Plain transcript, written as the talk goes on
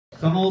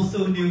So I'm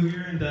also new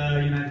here in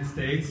the United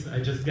States. I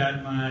just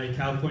got my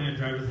California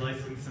driver's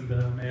license in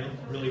the mail.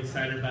 Really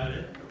excited about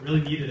it.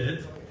 Really needed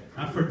it.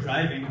 Not for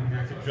driving. I mean,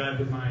 I could drive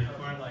with my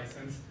foreign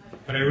license.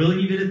 But I really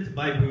needed it to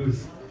buy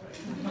booze.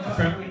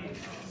 Apparently,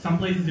 some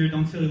places here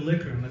don't sell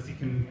liquor unless you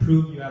can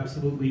prove you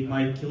absolutely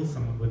might kill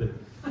someone with it.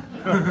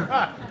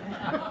 Yeah,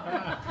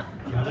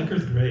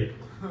 liquor's great.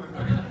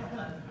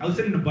 I was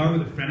sitting in a bar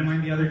with a friend of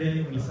mine the other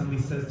day when he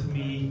suddenly says to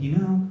me, you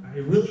know, I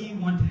really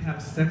want to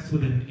have sex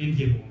with an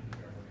Indian woman.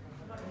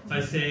 So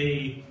I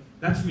say,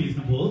 that's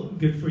reasonable.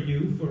 Good for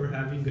you for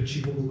having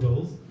achievable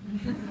goals.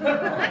 Then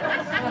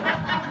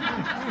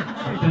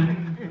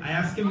I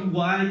ask him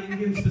why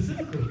Indian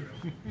specifically.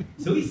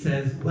 So he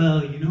says,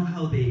 well, you know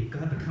how they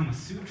got the Kama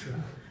Sutra?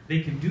 They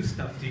can do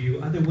stuff to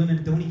you other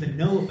women don't even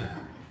know about.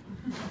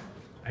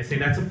 I say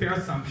that's a fair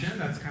assumption.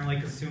 That's kind of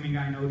like assuming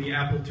I know the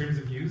Apple terms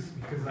of use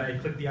because I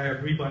click the I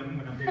agree button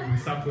when I'm updating my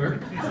software.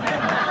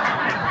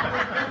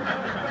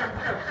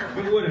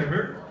 But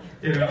whatever,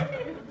 you know.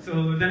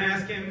 So then I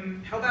ask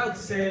him, how about,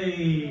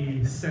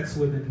 say, sex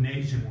with an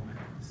Asian woman?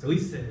 So he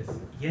says,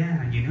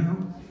 yeah, you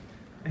know,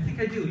 I think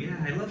I do,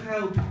 yeah. I love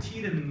how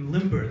petite and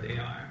limber they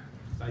are.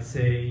 So I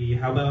say,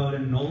 how about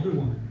an older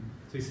woman?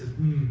 So he says,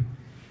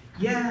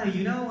 yeah,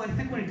 you know, I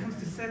think when it comes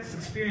to sex,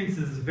 experience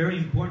is very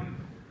important.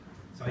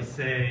 So I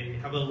say,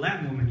 how about a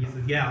Latin woman? He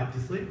says, yeah,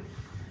 obviously.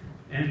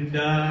 And,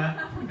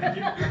 thank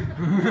you.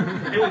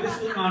 Anyway,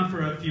 this went on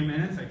for a few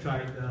minutes. I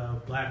tried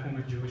black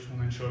woman, Jewish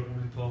woman, short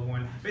woman, tall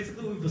woman.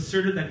 Basically, we've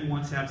asserted that he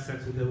wants to have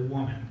sex with a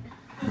woman.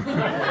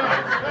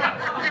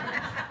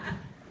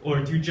 Or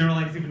to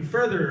generalize even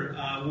further,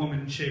 a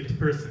woman-shaped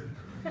person.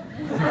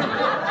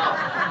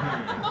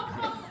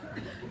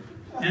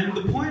 And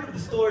the point of the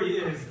story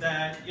is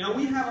that, you know,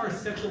 we have our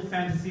sexual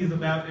fantasies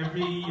about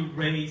every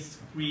race,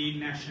 creed,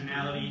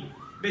 nationality.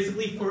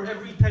 Basically, for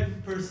every type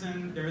of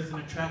person, there is an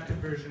attractive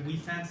version we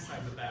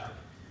fantasize about.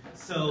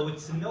 So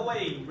it's in no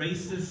way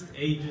racist,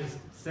 ageist,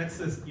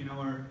 sexist, you know,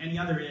 or any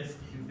other ist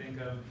you can think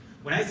of.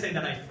 When I say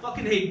that I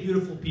fucking hate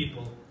beautiful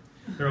people,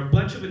 they're a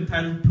bunch of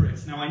entitled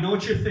pricks. Now, I know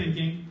what you're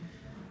thinking.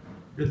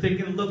 You're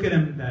thinking, look at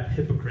him, that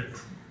hypocrite.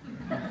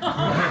 But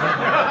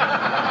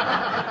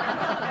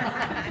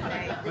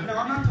no,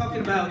 I'm not talking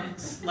about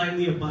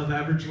slightly above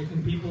average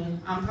looking people.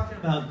 I'm talking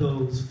about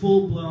those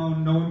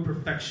full-blown, no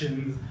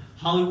imperfections,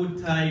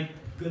 Hollywood-type,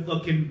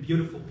 good-looking,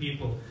 beautiful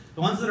people.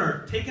 The ones that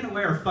are taking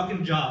away our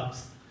fucking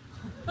jobs.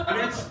 I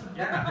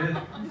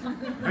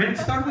mean, it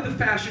started with the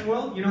fashion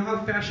world. You know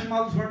how fashion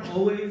models weren't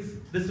always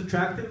this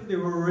attractive? They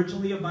were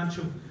originally a bunch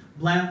of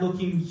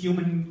bland-looking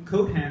human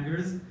coat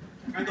hangers.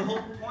 And the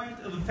whole point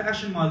of a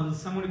fashion model is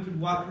someone who could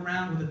walk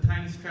around with a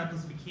tiny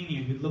strapless bikini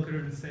and you'd look at her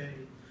and say,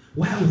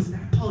 wow, is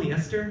that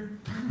polyester?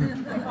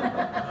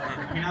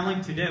 I mean, not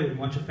like today when we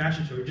watch a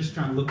fashion show, we're just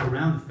trying to look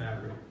around the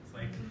fabric. It's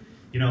like,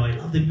 you know, I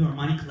love the new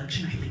Armani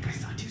collection, I think I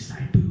saw 2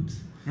 side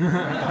boobs. And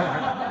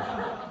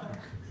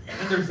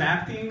then there's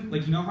acting,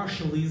 like you know how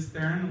Charlize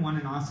Theron won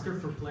an Oscar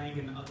for playing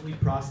an ugly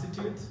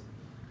prostitute?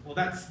 Well,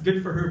 that's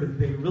good for her, but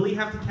they really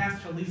have to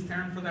cast Charlize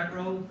Theron for that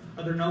role?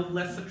 Are there no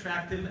less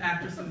attractive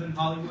actresses in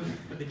Hollywood,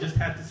 but they just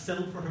had to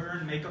settle for her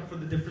and make up for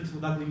the difference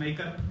with ugly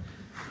makeup?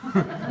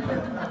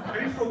 I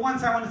mean, for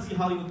once, I want to see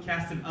Hollywood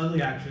cast an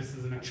ugly actress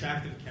as an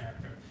attractive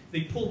character. If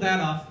they pull that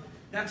off,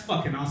 that's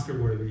fucking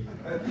Oscar-worthy.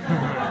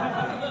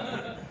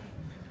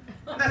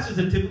 That's just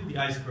the tip of the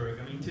iceberg.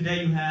 I mean,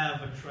 today you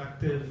have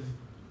attractive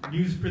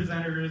news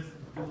presenters,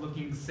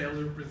 good-looking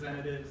sailor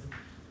representatives,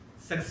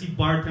 sexy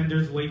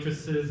bartenders,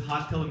 waitresses,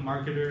 hot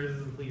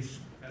telemarketers, at least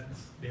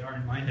they are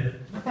in my head.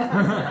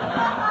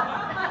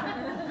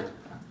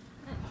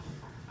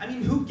 I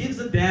mean, who gives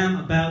a damn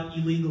about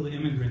illegal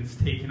immigrants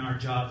taking our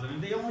jobs? I mean,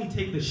 they only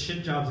take the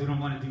shit jobs we don't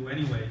want to do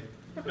anyway.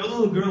 No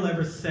little girl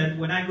ever said,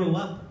 when I grow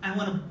up, I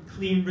want to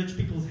clean rich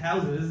people's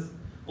houses,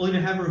 only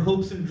to have her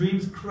hopes and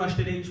dreams crushed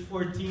at age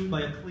 14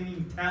 by a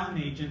cleaning talent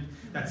agent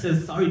that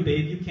says, sorry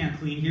babe, you can't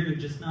clean here, you're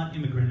just not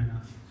immigrant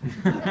enough.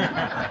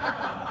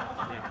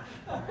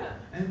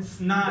 And it's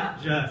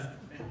not just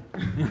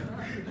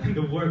in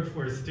the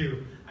workforce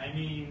too. I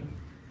mean,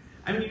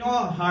 you know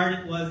how hard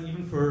it was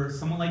even for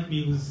someone like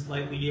me who's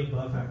slightly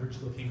above average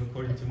looking,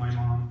 according to my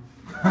mom,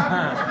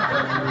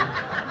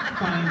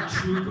 find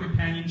true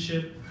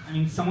companionship. I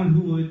mean, someone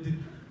who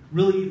would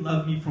really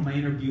love me for my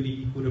inner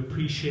beauty, who would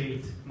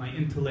appreciate my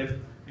intellect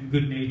and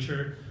good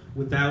nature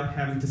without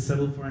having to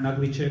settle for an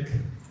ugly chick.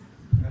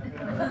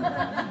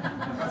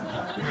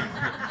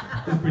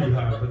 It's pretty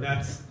hard, but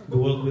that's the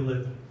world we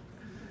live in.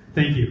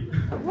 Thank you.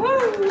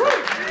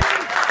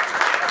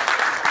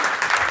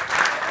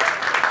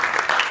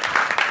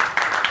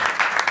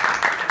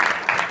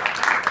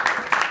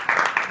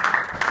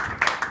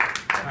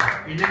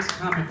 Your next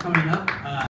comic coming up